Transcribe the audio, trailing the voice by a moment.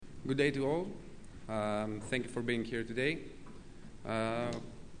Good day to all. Thank you for being here today.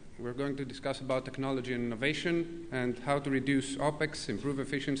 We're going to discuss about technology and innovation and how to reduce OPEX, improve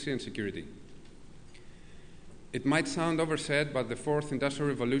efficiency and security. It might sound oversaid, but the fourth industrial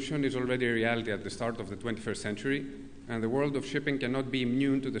revolution is already a reality at the start of the 21st century, and the world of shipping cannot be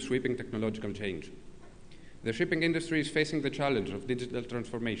immune to the sweeping technological change. The shipping industry is facing the challenge of digital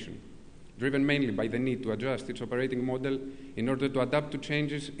transformation, driven mainly by the need to adjust its operating model in order to adapt to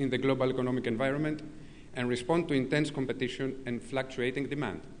changes in the global economic environment and respond to intense competition and fluctuating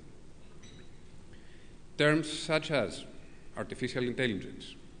demand. Terms such as artificial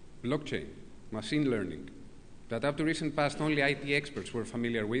intelligence, blockchain, machine learning, that up to recent past only IT experts were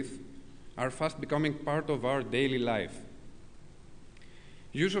familiar with, are fast becoming part of our daily life.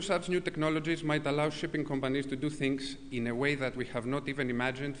 Use of such new technologies might allow shipping companies to do things in a way that we have not even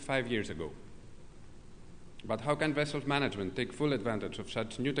imagined 5 years ago. But how can vessels management take full advantage of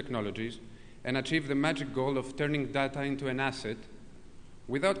such new technologies and achieve the magic goal of turning data into an asset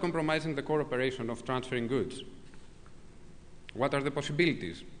without compromising the core operation of transferring goods? What are the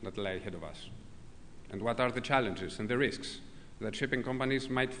possibilities that lie ahead of us? And what are the challenges and the risks that shipping companies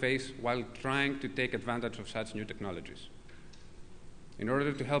might face while trying to take advantage of such new technologies? In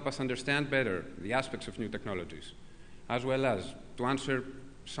order to help us understand better the aspects of new technologies, as well as to answer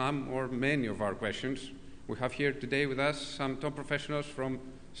some or many of our questions, we have here today with us some top professionals from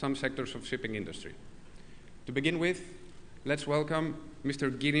some sectors of shipping industry. To begin with, let's welcome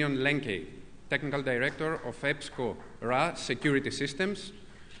Mr. Gideon Lenke, Technical Director of EBSCO RA Security Systems,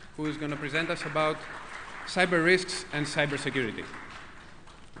 who is going to present us about cyber risks and cybersecurity.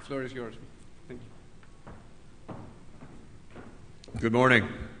 The floor is yours. Thank you. Good morning.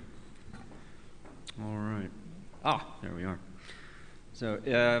 All right. There we are. So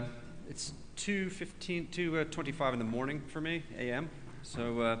it's 2:25 in the morning for me, a.m.,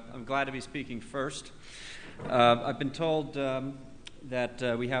 so I'm glad to be speaking first. I've been told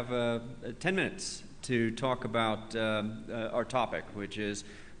that we have 10 minutes to talk about our topic, which is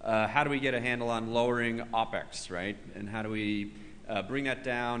how do we get a handle on lowering OPEX, right? And how do we bring that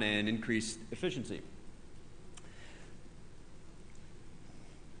down and increase efficiency?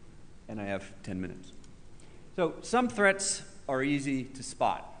 And I have 10 minutes. So some threats are easy to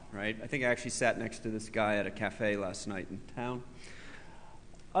spot, right? I think I actually sat next to this guy at a cafe last night in town.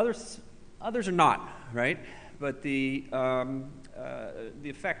 Others are not, right? But the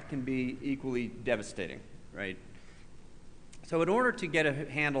effect can be equally devastating, right? So in order to get a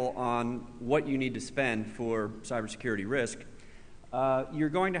handle on what you need to spend for cybersecurity risk, you're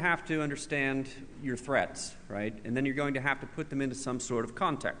going to have to understand your threats, right? And then you're going to have to put them into some sort of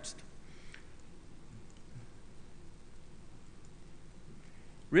context.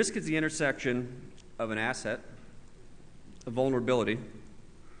 Risk is the intersection of an asset, a vulnerability,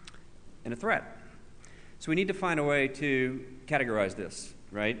 and a threat. So we need to find a way to categorize this,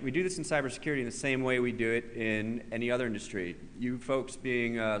 right? We do this in cybersecurity in the same way we do it in any other industry. You folks,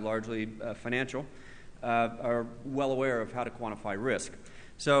 being largely financial, are well aware of how to quantify risk.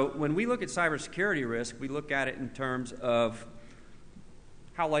 So when we look at cybersecurity risk, we look at it in terms of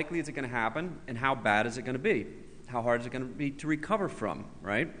how likely is it going to happen and how bad is it going to be? How hard is it going to be to recover from,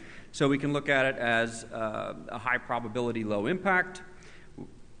 right? So we can look at it as a high probability, low impact.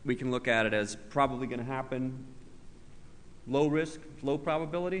 We can look at it as probably going to happen, low risk, low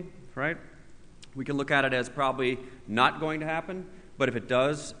probability, right? We can look at it as probably not going to happen, but if it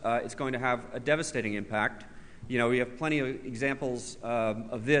does, it's going to have a devastating impact. You know, we have plenty of examples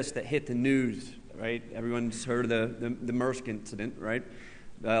of this that hit the news, right? Everyone's heard of the Maersk incident, right?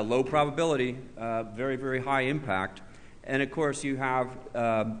 Low probability, very, very high impact. And, of course, you have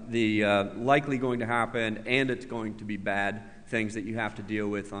the likely going to happen and it's going to be bad things that you have to deal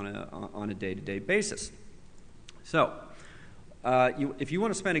with on a day-to-day basis. So if you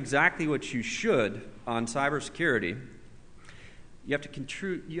want to spend exactly what you should on cybersecurity, you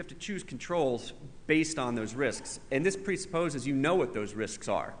have to choose controls based on those risks. And this presupposes you know what those risks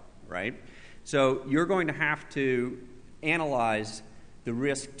are, right? So you're going to have to analyze the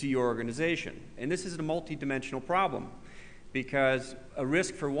risk to your organization. And this is a multidimensional problem because a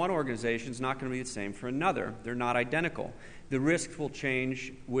risk for one organization is not going to be the same for another. They're not identical. The risks will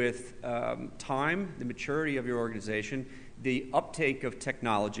change with time, the maturity of your organization, the uptake of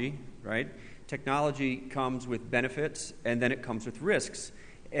technology, right? Technology comes with benefits, and then it comes with risks.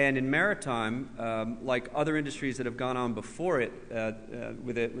 And in maritime, like other industries that have gone on before it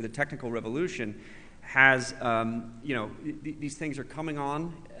with a technical revolution, has, these things are coming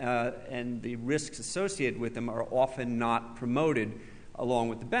on, and the risks associated with them are often not promoted along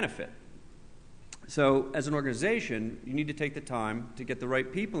with the benefit. So as an organization, you need to take the time to get the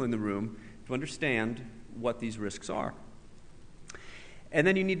right people in the room to understand what these risks are. And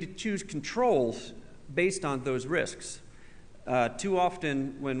then you need to choose controls based on those risks. Too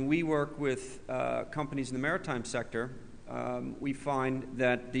often when we work with companies in the maritime sector, we find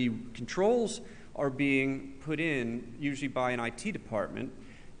that the controls are being put in usually by an IT department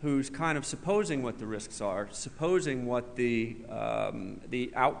who's kind of supposing what the risks are, supposing what the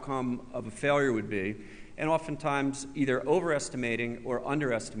outcome of a failure would be, and oftentimes either overestimating or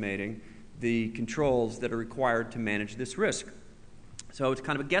underestimating the controls that are required to manage this risk. So it's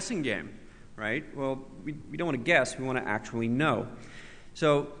kind of a guessing game, right? Well, we don't want to guess, we want to actually know.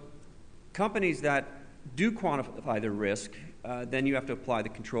 So companies that do quantify their risk, then you have to apply the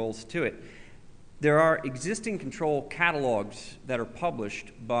controls to it. There are existing control catalogs that are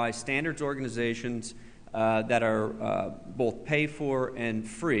published by standards organizations that are both pay for and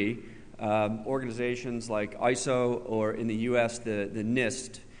free. Organizations like ISO, or in the U.S., the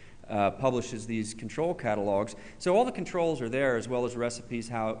NIST publishes these control catalogs. So all the controls are there, as well as recipes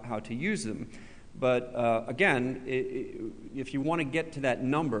how to use them. But again, if you want to get to that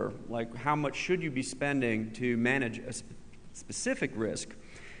number, like how much should you be spending to manage a specific risk,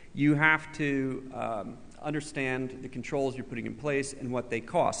 you have to understand the controls you're putting in place and what they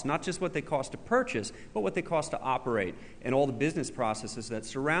cost. Not just what they cost to purchase, but what they cost to operate, and all the business processes that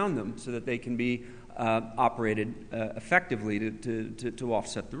surround them so that they can be operated effectively to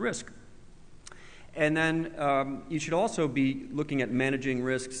offset the risk. And then you should also be looking at managing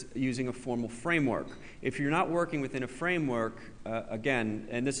risks using a formal framework. If you're not working within a framework, again,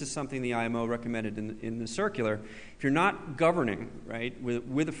 and this is something the IMO recommended in the circular, if you're not governing, right,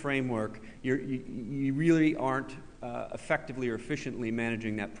 with a framework, you really aren't effectively or efficiently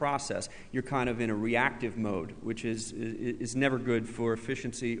managing that process. You're kind of in a reactive mode, which is never good for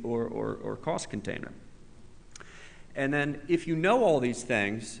efficiency or cost containment. And then if you know all these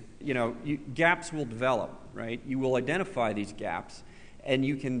things, gaps will develop, right? You will identify these gaps, and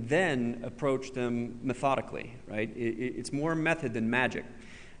you can then approach them methodically, right? It's more method than magic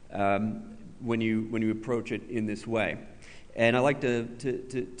when you approach it in this way. And I like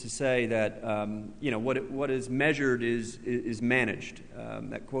to say that what is measured is managed.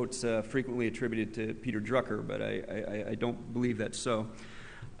 That quote's frequently attributed to Peter Drucker, but I don't believe that's so.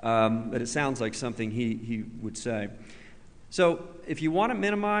 But it sounds like something he would say. So if you want to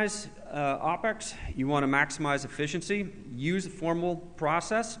minimize OpEx, you want to maximize efficiency, use a formal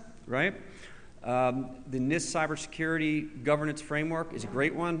process, right? The NIST cybersecurity governance framework is a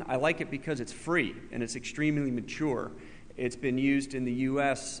great one. I like it because it's free and it's extremely mature. It's been used in the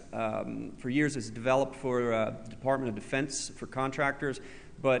U.S. For years. It's developed for the Department of Defense for contractors.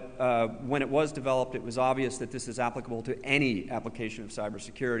 But when it was developed, it was obvious that this is applicable to any application of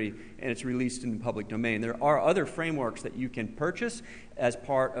cybersecurity, and it's released in the public domain. There are other frameworks that you can purchase as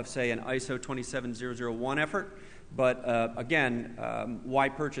part of, say, an ISO 27001 effort. But again, why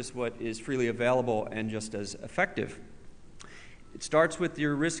purchase what is freely available and just as effective? It starts with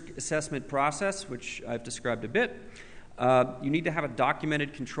your risk assessment process, which I've described a bit. You need to have a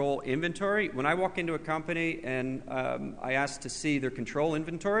documented control inventory. When I walk into a company and I ask to see their control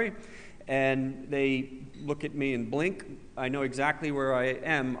inventory, and they look at me and blink, I know exactly where I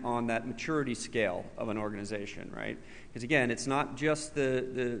am on that maturity scale of an organization, right? Because again, it's not just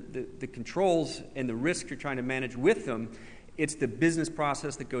the controls and the risk you're trying to manage with them, it's the business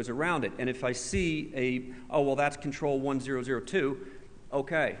process that goes around it. And if I see that's control 1002,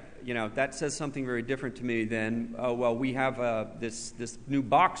 okay, that says something very different to me than, we have this new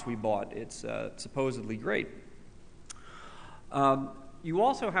box we bought. It's supposedly great. You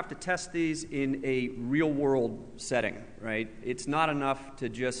also have to test these in a real-world setting, right? It's not enough to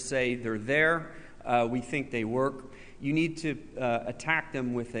just say they're there, we think they work. You need to attack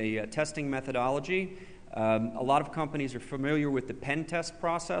them with a testing methodology. A lot of companies are familiar with the pen test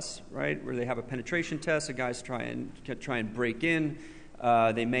process, right, where they have a penetration test, the guys try and break in.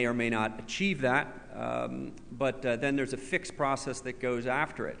 They may or may not achieve that, but then there's a fixed process that goes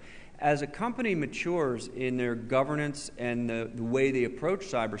after it. As a company matures in their governance and the way they approach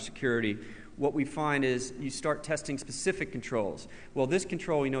cybersecurity, what we find is you start testing specific controls. Well, this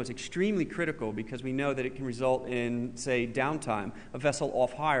control we know is extremely critical because we know that it can result in, say, downtime, a vessel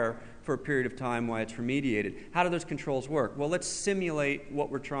off hire for a period of time while it's remediated. How do those controls work? Well, let's simulate what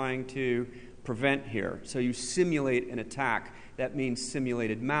we're trying to prevent here. So you simulate an attack. That means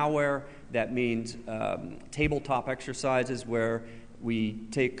simulated malware. That means tabletop exercises where we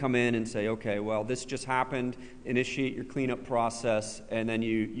come in and say, okay, well, this just happened, initiate your cleanup process, and then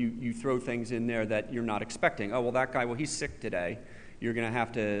you throw things in there that you're not expecting. Oh, well, that guy, he's sick today. You're going to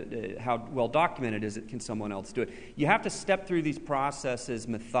have to, how well documented is it? Can someone else do it? You have to step through these processes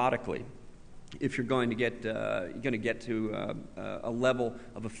methodically if you're going to get to a level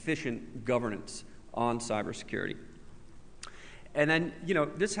of efficient governance on cybersecurity. And then,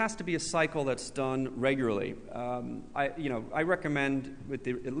 this has to be a cycle that's done regularly. I recommend with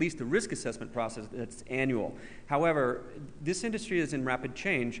at least the risk assessment process that's annual. However, this industry is in rapid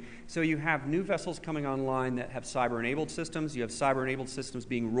change, so you have new vessels coming online that have cyber-enabled systems. You have cyber-enabled systems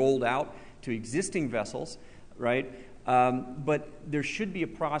being rolled out to existing vessels, right? But there should be a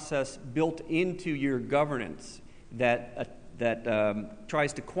process built into your governance that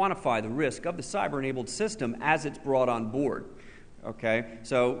tries to quantify the risk of the cyber-enabled system as it's brought on board. Okay,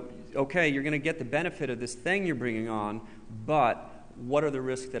 so, you're going to get the benefit of this thing you're bringing on, but what are the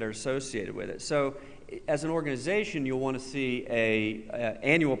risks that are associated with it? So, as an organization, you'll want to see a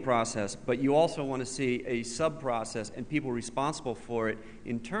annual process, but you also want to see a sub-process and people responsible for it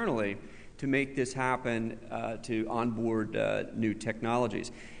internally to make this happen, to onboard new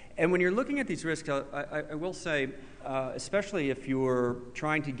technologies. And when you're looking at these risks, I will say, especially if you're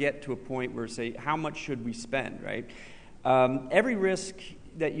trying to get to a point where, say, how much should we spend, right? Every risk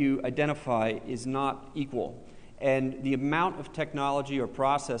that you identify is not equal, and the amount of technology or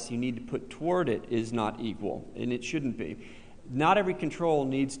process you need to put toward it is not equal, and it shouldn't be. Not every control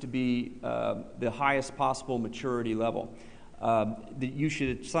needs to be the highest possible maturity level. You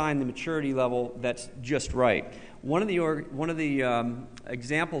should assign the maturity level that's just right. One of the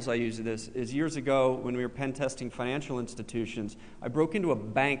examples I use of this is years ago when we were pen testing financial institutions. I broke into a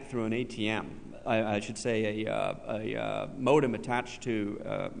bank through an ATM. I should say a modem attached to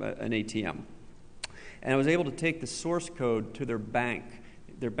an ATM. And I was able to take the source code to their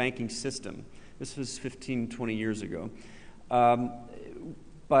banking system. This was 15, 20 years ago.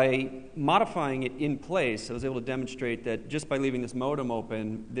 By modifying it in place, I was able to demonstrate that just by leaving this modem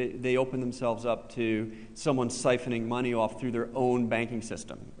open, they opened themselves up to someone siphoning money off through their own banking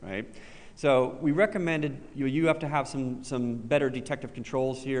system, right? So we recommended you have to have some better detective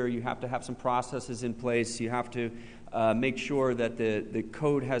controls here. You have to have some processes in place. You have to make sure that the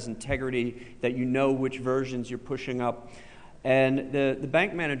code has integrity, that you know which versions you're pushing up. And the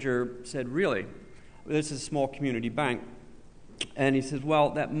bank manager said, really? This is a small community bank. And he says, well,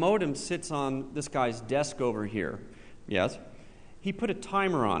 that modem sits on this guy's desk over here. Yes. He put a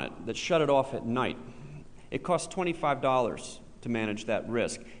timer on it that shut it off at night. It cost $25 to manage that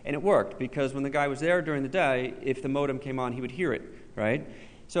risk. And it worked because when the guy was there during the day, if the modem came on, he would hear it, right?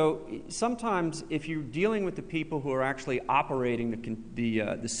 So sometimes if you're dealing with the people who are actually operating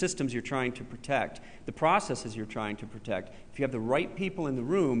the systems you're trying to protect, the processes you're trying to protect, if you have the right people in the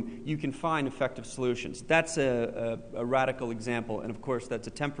room, you can find effective solutions. That's a radical example, and of course that's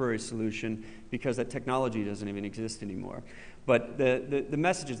a temporary solution because that technology doesn't even exist anymore. But the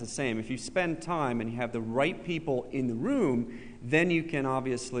message is the same. If you spend time and you have the right people in the room, then you can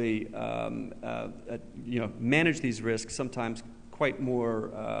obviously manage these risks, sometimes quite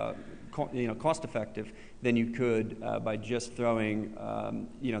more cost-effective than you could by just throwing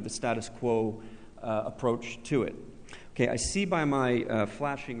the status quo approach to it. Okay, I see by my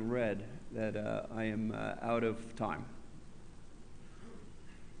flashing red that I am out of time.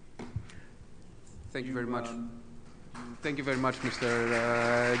 Thank you very much. Thank you very much,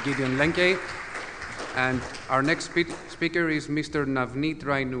 Mr. Gideon Lenke. And our next speaker is Mr. Navneet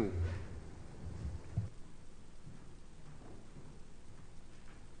Rainu.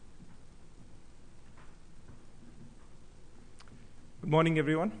 Good morning,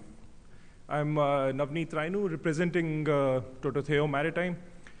 everyone. I'm Navneet Rainu, representing Tototheo Maritime,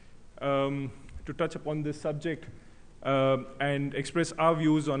 to touch upon this subject and express our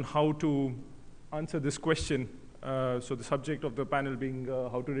views on how to answer this question. So the subject of the panel being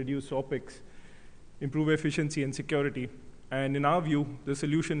how to reduce OPEX, improve efficiency and security. And in our view, the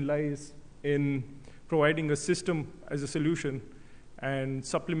solution lies in providing a system as a solution and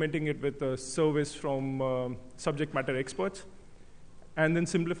supplementing it with a service from subject matter experts, and then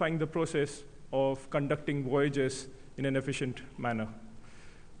simplifying the process of conducting voyages in an efficient manner.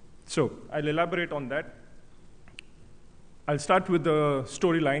 So I'll elaborate on that. I'll start with the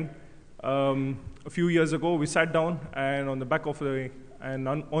storyline. A few years ago, we sat down, and on the back of an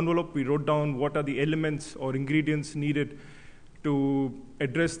envelope, we wrote down what are the elements or ingredients needed to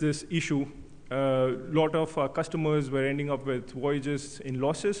address this issue. A lot of our customers were ending up with voyages in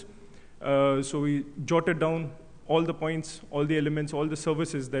losses. So we jotted down all the points, all the elements, all the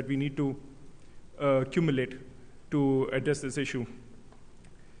services that we need to accumulate to address this issue.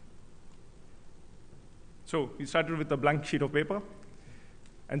 So we started with a blank sheet of paper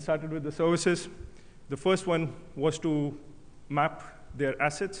and started with the services. The first one was to map their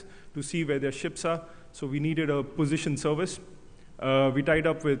assets to see where their ships are. So we needed a position service. We tied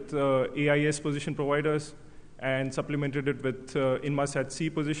up with AIS position providers and supplemented it with Inmarsat C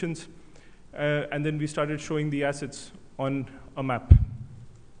positions. And then we started showing the assets on a map.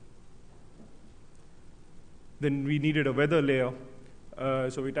 Then we needed a weather layer.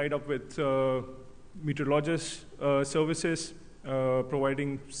 So we tied up with meteorologist services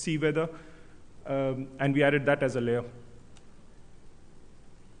providing sea weather, and we added that as a layer.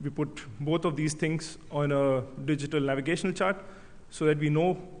 We put both of these things on a digital navigational chart so that we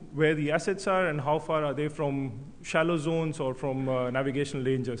know where the assets are and how far are they from shallow zones or from navigational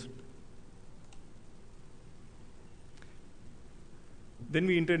dangers. Then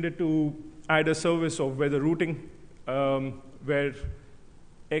we intended to add a service of weather routing where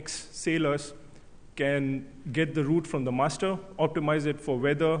ex-sailors can get the route from the master, optimize it for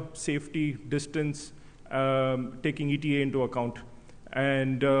weather, safety, distance, taking ETA into account.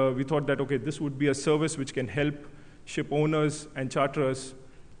 And we thought that, okay, this would be a service which can help ship owners and charterers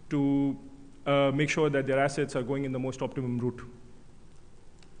to make sure that their assets are going in the most optimum route.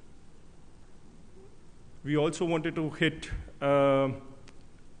 We also wanted to hit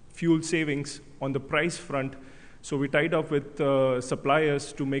fuel savings on the price front. So we tied up with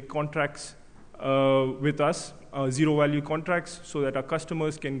suppliers to make contracts with us, zero-value contracts, so that our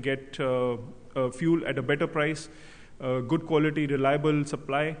customers can get fuel at a better price, good quality, reliable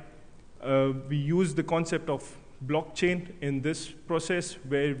supply. We use the concept of blockchain in this process,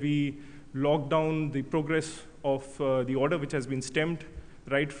 where we log down the progress of the order which has been stemmed,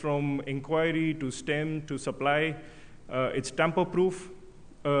 right from inquiry to stem to supply. It's tamper-proof.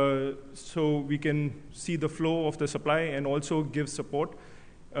 So we can see the flow of the supply and also give support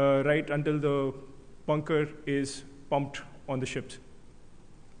right until the bunker is pumped on the ships.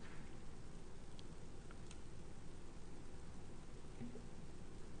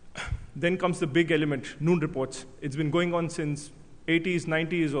 Then comes the big element, noon reports. It's been going on since 80s,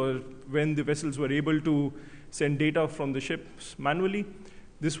 90s, or when the vessels were able to send data from the ships manually.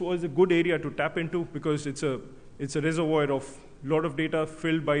 This was a good area to tap into because it's a reservoir of a lot of data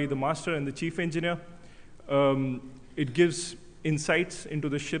filled by the master and the chief engineer. It gives insights into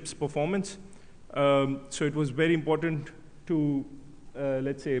the ship's performance. So it was very important to,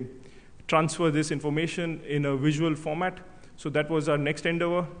 let's say, transfer this information in a visual format. So that was our next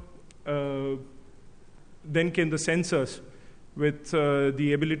endeavor. Then came the sensors with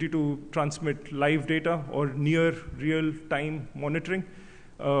the ability to transmit live data or near real-time monitoring.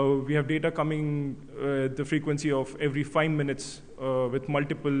 We have data coming at the frequency of every 5 minutes with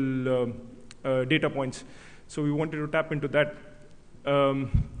multiple data points. So we wanted to tap into that.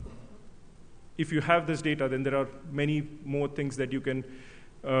 If you have this data, then there are many more things that you can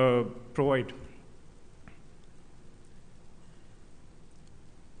provide.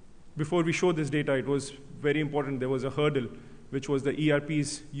 Before we show this data, it was very important. There was a hurdle, which was the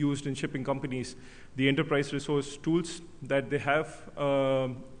ERPs used in shipping companies, the enterprise resource tools that they have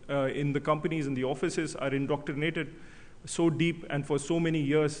in the companies and the offices are indoctrinated so deep and for so many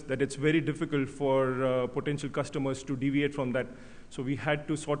years that it's very difficult for potential customers to deviate from that. So we had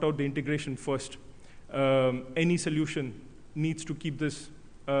to sort out the integration first. Any solution needs to keep this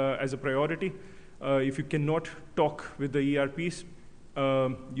as a priority. If you cannot talk with the ERPs,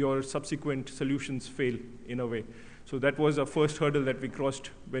 your subsequent solutions fail in a way. So that was our first hurdle that we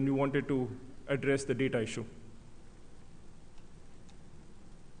crossed when we wanted to address the data issue.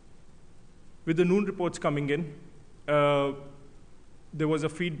 With the noon reports coming in, there was a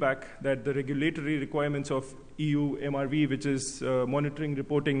feedback that the regulatory requirements of EU MRV, which is monitoring,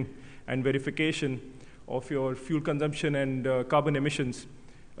 reporting, and verification of your fuel consumption and carbon emissions,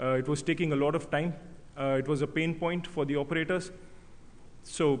 it was taking a lot of time. It was a pain point for the operators.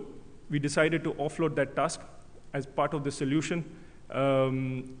 So we decided to offload that task as part of the solution,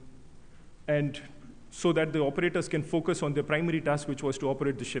 and so that the operators can focus on their primary task, which was to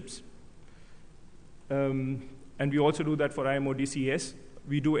operate the ships. And we also do that for IMO DCS.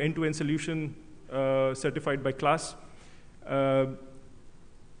 We do end-to-end solution certified by CLASS. The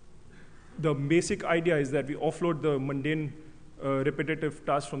basic idea is that we offload the mundane, repetitive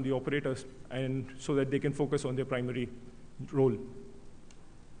tasks from the operators, and so that they can focus on their primary role.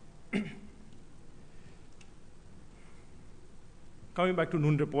 Coming back to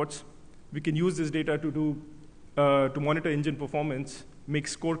noon reports, we can use this data to monitor engine performance, make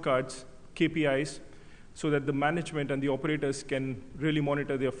scorecards, KPIs, so that the management and the operators can really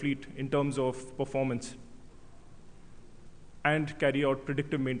monitor their fleet in terms of performance and carry out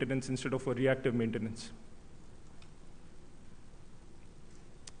predictive maintenance instead of a reactive maintenance.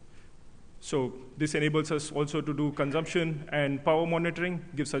 So this enables us also to do consumption and power monitoring,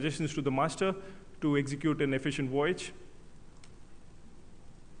 give suggestions to the master to execute an efficient voyage.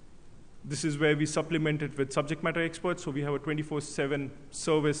 This is where we supplement it with subject matter experts. So we have a 24/7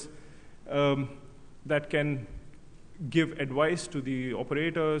 service that can give advice to the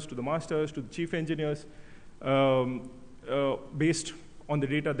operators, to the masters, to the chief engineers, based on the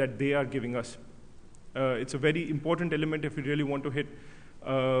data that they are giving us. It's a very important element if we really want to hit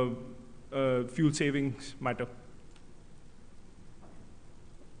fuel savings matter.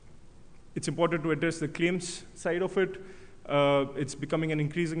 It's important to address the claims side of it. It's becoming an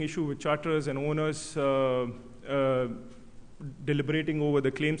increasing issue with charterers and owners deliberating over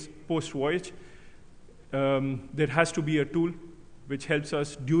the claims post-voyage. There has to be a tool which helps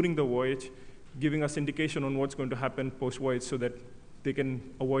us during the voyage, giving us indication on what's going to happen post-voyage so that they can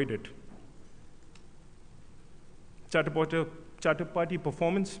avoid it. Charter party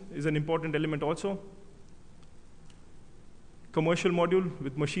performance is an important element also. Commercial module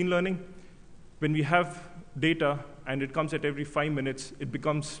with machine learning. When we have data and it comes at every 5 minutes, it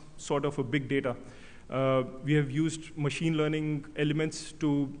becomes sort of a big data. We have used machine learning elements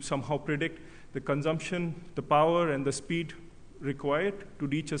to somehow predict the consumption, the power, and the speed required to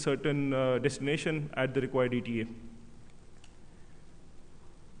reach a certain destination at the required ETA.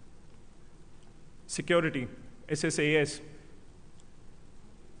 Security, SSAS.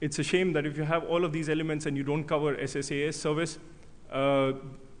 It's a shame that if you have all of these elements and you don't cover SSAS service,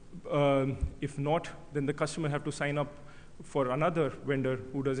 if not, then the customer have to sign up for another vendor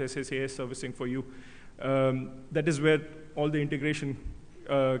who does SSAS servicing for you. That is where all the integration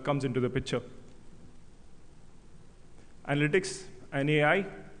comes into the picture. Analytics and AI,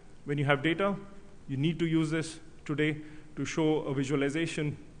 when you have data, you need to use this today to show a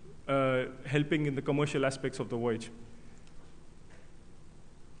visualization helping in the commercial aspects of the voyage.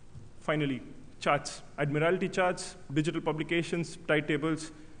 Finally, charts. Admiralty charts, digital publications, tide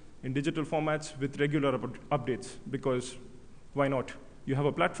tables in digital formats with regular updates, because why not? You have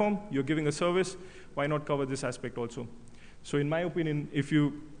a platform, you're giving a service, why not cover this aspect also? So in my opinion,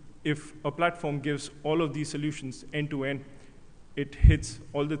 if a platform gives all of these solutions end-to-end, it hits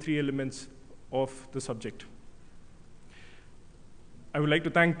all the 3 elements of the subject. I would like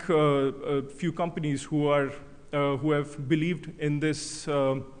to thank a few companies who have believed in this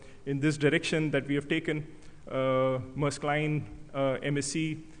direction that we have taken. Maersk Line,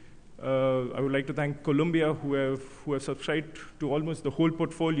 MSC. I would like to thank Columbia, who have subscribed to almost the whole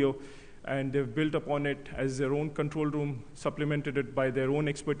portfolio, and they've built upon it as their own control room, supplemented it by their own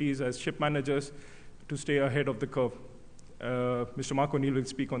expertise as ship managers to stay ahead of the curve. Mr. Mark O'Neill will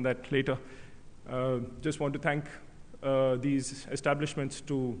speak on that later. Just want to thank these establishments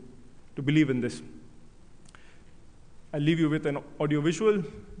to believe in this. I'll leave you with an audiovisual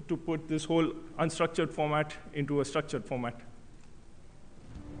to put this whole unstructured format into a structured format.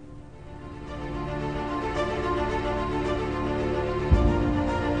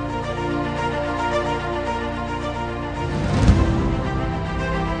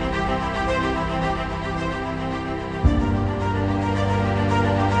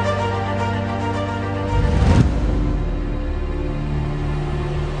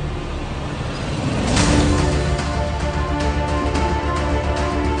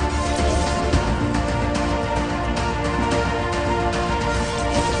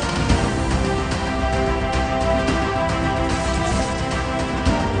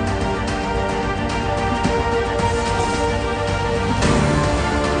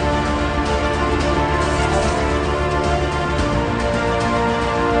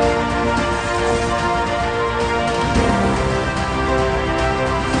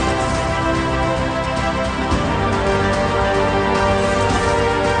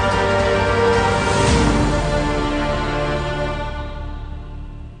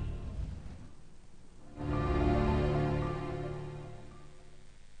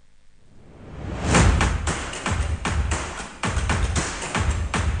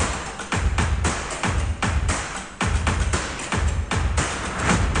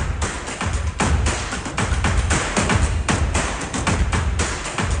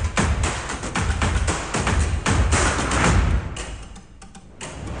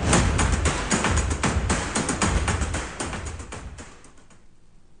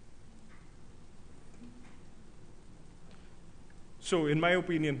 So in my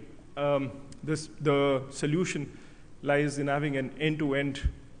opinion, the solution lies in having an end-to-end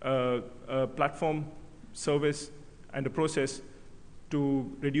platform, service, and a process to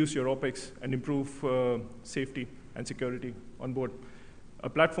reduce your OpEx and improve safety and security on board. A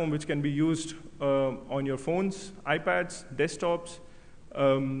platform which can be used on your phones, iPads, desktops,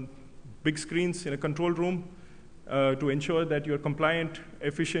 big screens in a control room to ensure that you're compliant,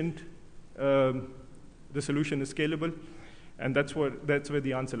 efficient, the solution is scalable, and that's where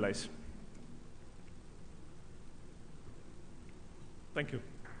the answer lies. Thank you.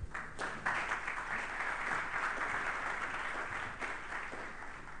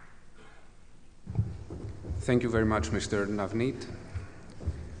 Thank you very much, Mr. Navneet.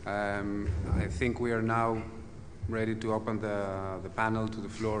 I think we are now ready to open the panel to the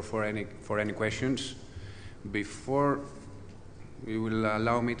floor for any questions. Before you will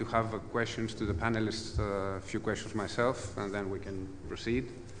allow me to have questions to the panelists, a few questions myself, and then we can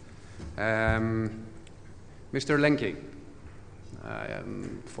proceed. Mr. Lenke,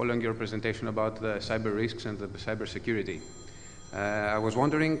 following your presentation about the cyber risks and the cyber security, I was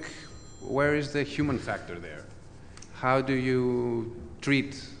wondering, where is the human factor there? How do you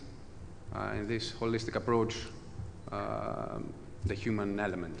treat, in this holistic approach, the human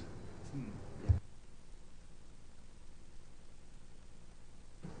element?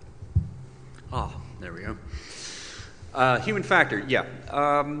 There we go. Human factor, yeah.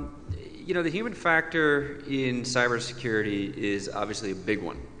 The human factor in cybersecurity is obviously a big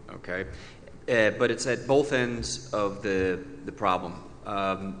one, okay? But it's at both ends of the problem,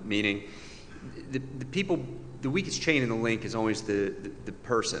 meaning the weakest chain in the link is always the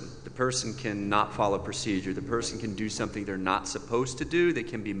person. The person can not follow procedure. The person can do something they're not supposed to do. They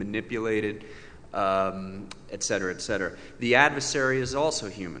can be manipulated, et cetera, et cetera. The adversary is also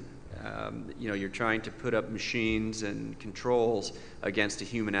human. You're trying to put up machines and controls against a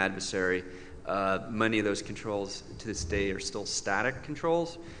human adversary. Many of those controls to this day are still static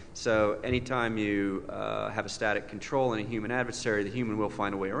controls. So anytime you have a static control and a human adversary, the human will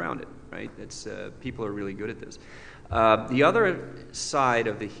find a way around it, right? People are really good at this. The other side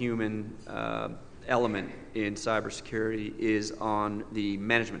of the human element in cybersecurity is on the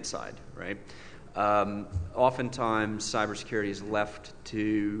management side, right? Oftentimes, cybersecurity is left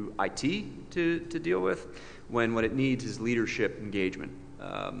to IT to deal with, when what it needs is leadership engagement.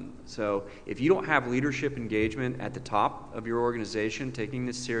 So if you don't have leadership engagement at the top of your organization, taking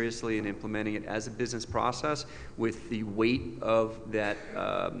this seriously and implementing it as a business process with the weight of that,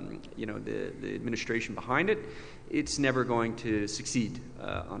 the administration behind it, it's never going to succeed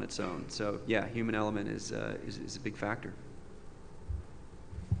on its own. So yeah, human element is a big factor.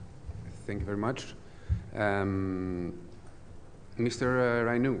 Thank you very much. Mr.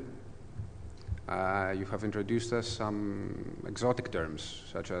 Rainu, you have introduced us some exotic terms,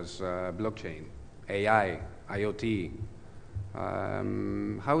 such as blockchain, AI, IoT.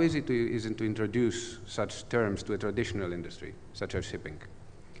 How easy is it to introduce such terms to a traditional industry, such as shipping?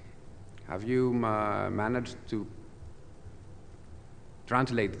 Have you managed to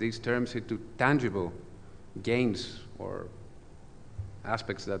translate these terms into tangible gains or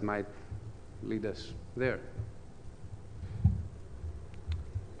aspects that might lead us there?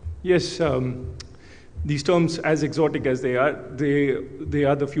 Yes, these terms, as exotic as they are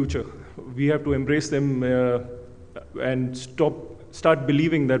the future. We have to embrace them and start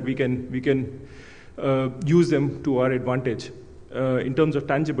believing that we can use them to our advantage. In terms of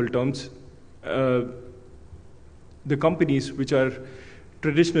tangible terms, the companies which are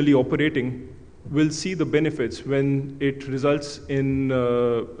traditionally operating will see the benefits when it results in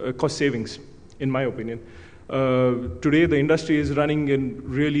cost savings, in my opinion. Today, the industry is running in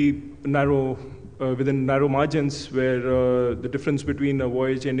really narrow, within narrow margins, where the difference between a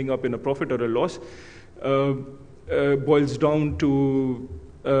voyage ending up in a profit or a loss boils down to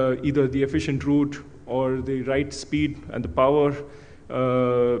either the efficient route or the right speed and the power,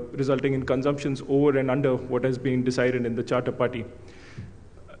 resulting in consumptions over and under what has been decided in the charter party.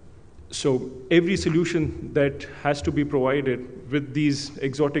 So every solution that has to be provided with these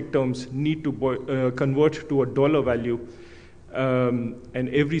exotic terms need to convert to a dollar value, and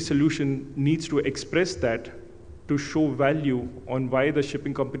every solution needs to express that to show value on why the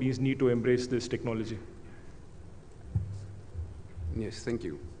shipping companies need to embrace this technology. Yes, thank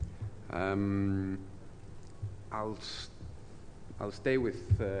you. I'll stay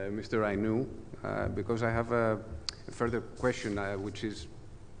with Mr. Rainu because I have a further question, which is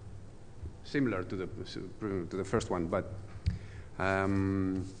similar to the first one, but I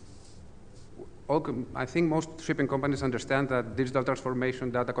think most shipping companies understand that digital transformation,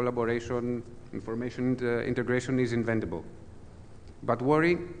 data collaboration, information integration is inventable, but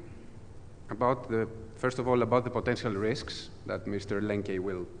worry about first of all, about the potential risks that Mr. Lenke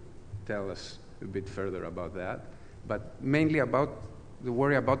will tell us a bit further about that, but mainly about the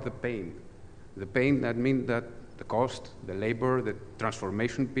worry about the pain. The pain, that means that the cost, the labor, the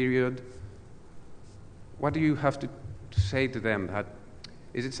transformation period. What do you have to say to them? That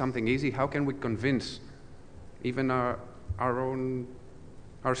Is it something easy? How can we convince even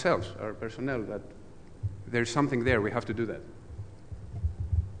ourselves, our personnel, that there's something there, we have to do that?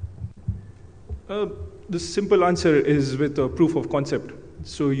 The simple answer is with a proof of concept.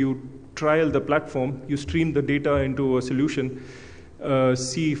 So you trial the platform, you stream the data into a solution,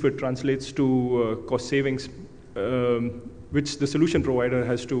 see if it translates to cost savings, which the solution provider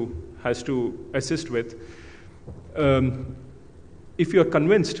has to assist with. If you are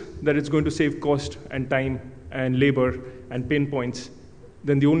convinced that it's going to save cost and time and labor and pain points,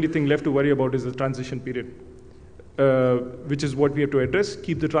 then the only thing left to worry about is the transition period, which is what we have to address.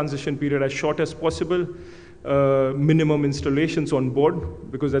 Keep the transition period as short as possible, minimum installations on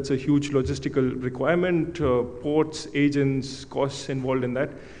board, because that's a huge logistical requirement, ports, agents, costs involved in that.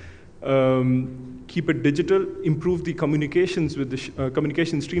 Keep it digital, improve the communications with the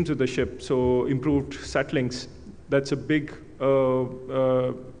communication streams with the ship, so improved sat links. That's a big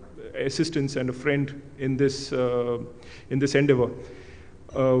assistance and a friend in this endeavor.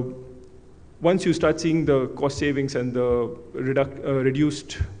 Once you start seeing the cost savings and the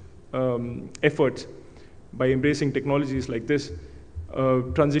reduced efforts by embracing technologies like this,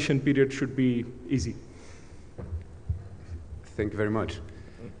 transition period should be easy. Thank you very much.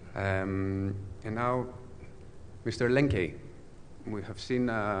 And now, Mr. Lenke, we have seen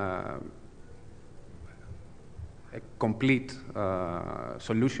a complete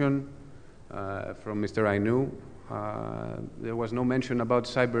solution from Mr. Ainu. There was no mention about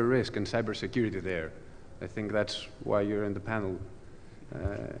cyber risk and cyber security there. I think that's why you're in the panel.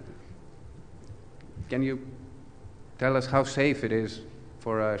 Can you tell us how safe it is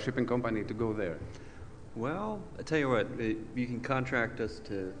for a shipping company to go there? Well, I tell you what, you can contract us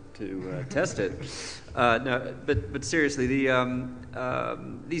to test it. No, but seriously, the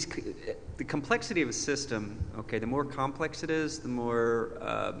complexity of a system. Okay, the more complex it is, the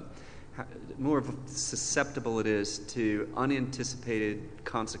more susceptible it is to unanticipated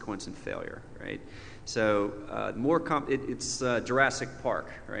consequence and failure. Right. So it's Jurassic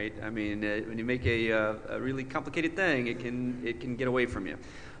Park, right? I mean, when you make a really complicated thing, it can get away from you.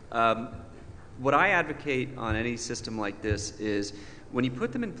 What I advocate on any system like this is when you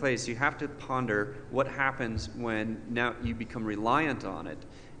put them in place, you have to ponder what happens when now you become reliant on it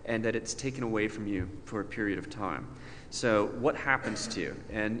and that it's taken away from you for a period of time. So what happens to you?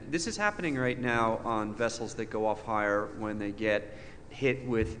 And this is happening right now on vessels that go off hire when they get hit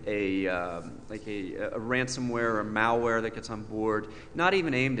with a ransomware or malware that gets on board, not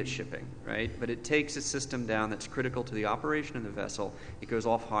even aimed at shipping, right? But it takes a system down that's critical to the operation of the vessel. It goes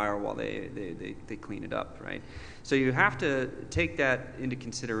off hire while they clean it up, right? So you have to take that into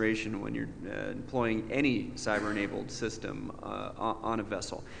consideration when you're employing any cyber-enabled system on a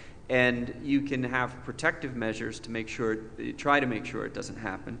vessel. And you can have protective measures to try to make sure it doesn't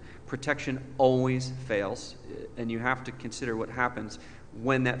happen. Protection always fails, and you have to consider what happens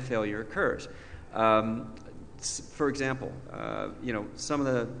when that failure occurs. For example, some of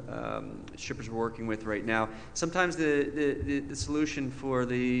the shippers we're working with right now, sometimes the solution for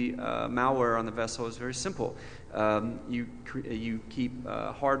the malware on the vessel is very simple. You keep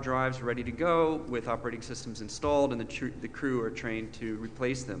hard drives ready to go with operating systems installed, and the crew are trained to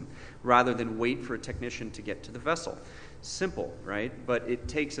replace them rather than wait for a technician to get to the vessel. Simple, right? But it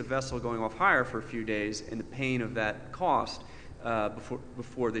takes a vessel going off hire for a few days and the pain of that cost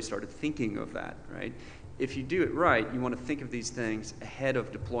before they started thinking of that, right? If you do it right, you want to think of these things ahead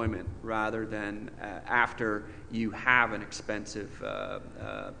of deployment rather than after you have an expensive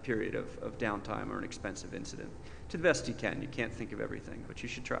period of downtime or an expensive incident. To the best you can. You can't think of everything, but you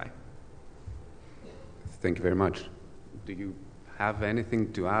should try. Thank you very much. Do you have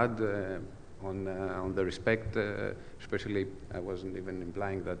anything to add on the respect? Especially, I wasn't even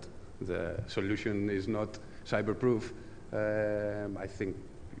implying that the solution is not cyber-proof. I think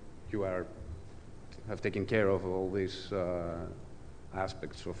you have taken care of all these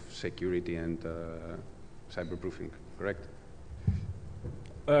aspects of security and cyber-proofing, correct?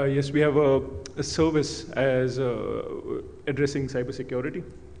 Yes, we have a service as addressing cybersecurity,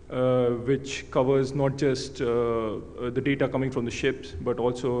 which covers not just the data coming from the ships, but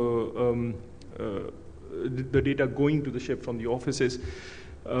also the data going to the ship from the offices.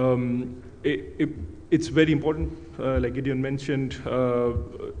 It's very important, like Gideon mentioned,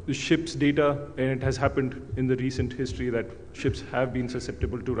 the ship's data, and it has happened in the recent history that ships have been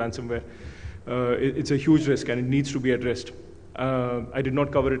susceptible to ransomware. It's a huge risk, and it needs to be addressed. I did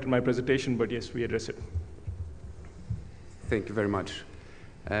not cover it in my presentation, but yes, we address it. Thank you very much.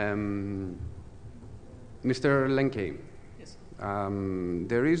 Mr. Lenke, yes.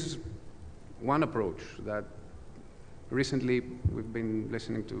 There is one approach that recently, we've been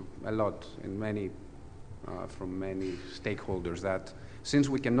listening to a lot and from many stakeholders that since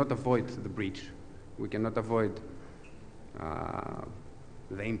we cannot avoid the breach, we cannot avoid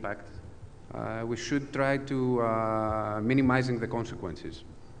the impact, we should try to minimizing the consequences.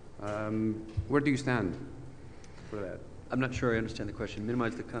 Where do you stand for that? I'm not sure I understand the question.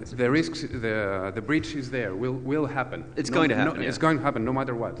 Minimize the consequences. The risks, the breach is there, will happen. It's going to happen. It's going to happen no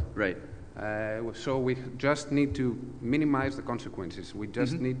matter what. Right. So we just need to minimize the consequences. We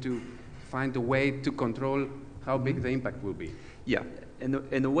just need to find a way to control how big the impact will be. Yeah, and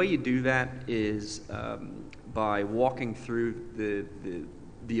the way you do that is by walking through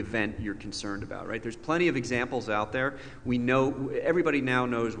the event you're concerned about, right? There's plenty of examples out there. We know, everybody now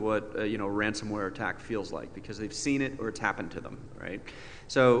knows what a ransomware attack feels like because they've seen it or it's happened to them, right?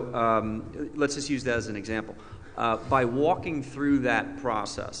 So let's just use that as an example. By walking through that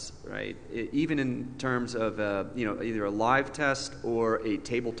process, right, even in terms of either a live test or a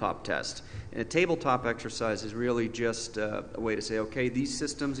tabletop test. And a tabletop exercise is really just a way to say, okay, these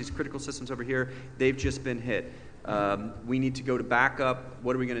systems, these critical systems over here, they've just been hit. We need to go to backup.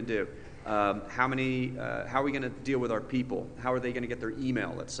 What are we going to do? How are we going to deal with our people? How are they going to get their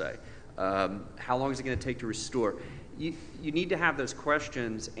email, let's say? How long is it going to take to restore? You need to have those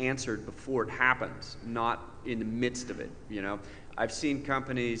questions answered before it happens, not in the midst of it. I've seen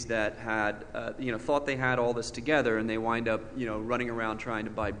companies that had, thought they had all this together, and they wind up, running around trying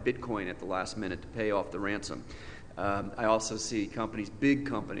to buy Bitcoin at the last minute to pay off the ransom. I also see big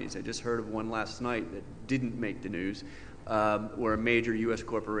companies. I just heard of one last night that didn't make the news, where a major U.S.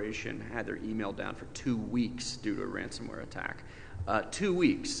 corporation had their email down for 2 weeks due to a ransomware attack. 2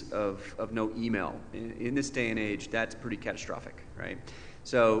 weeks of no email. In this day and age, that's pretty catastrophic, right?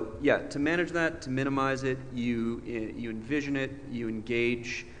 So, yeah, to manage that, to minimize it, you envision it, you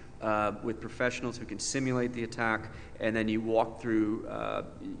engage with professionals who can simulate the attack, and then you walk through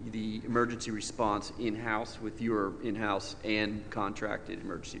the emergency response in-house with your in-house and contracted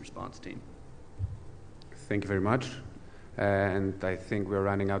emergency response team. Thank you very much. And I think we're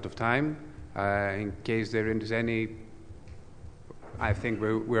running out of time. In case there is any, I think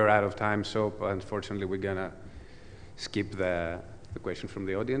we're out of time, so unfortunately we're going to skip the question from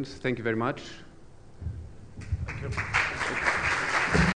the audience. Thank you very much. Thank you.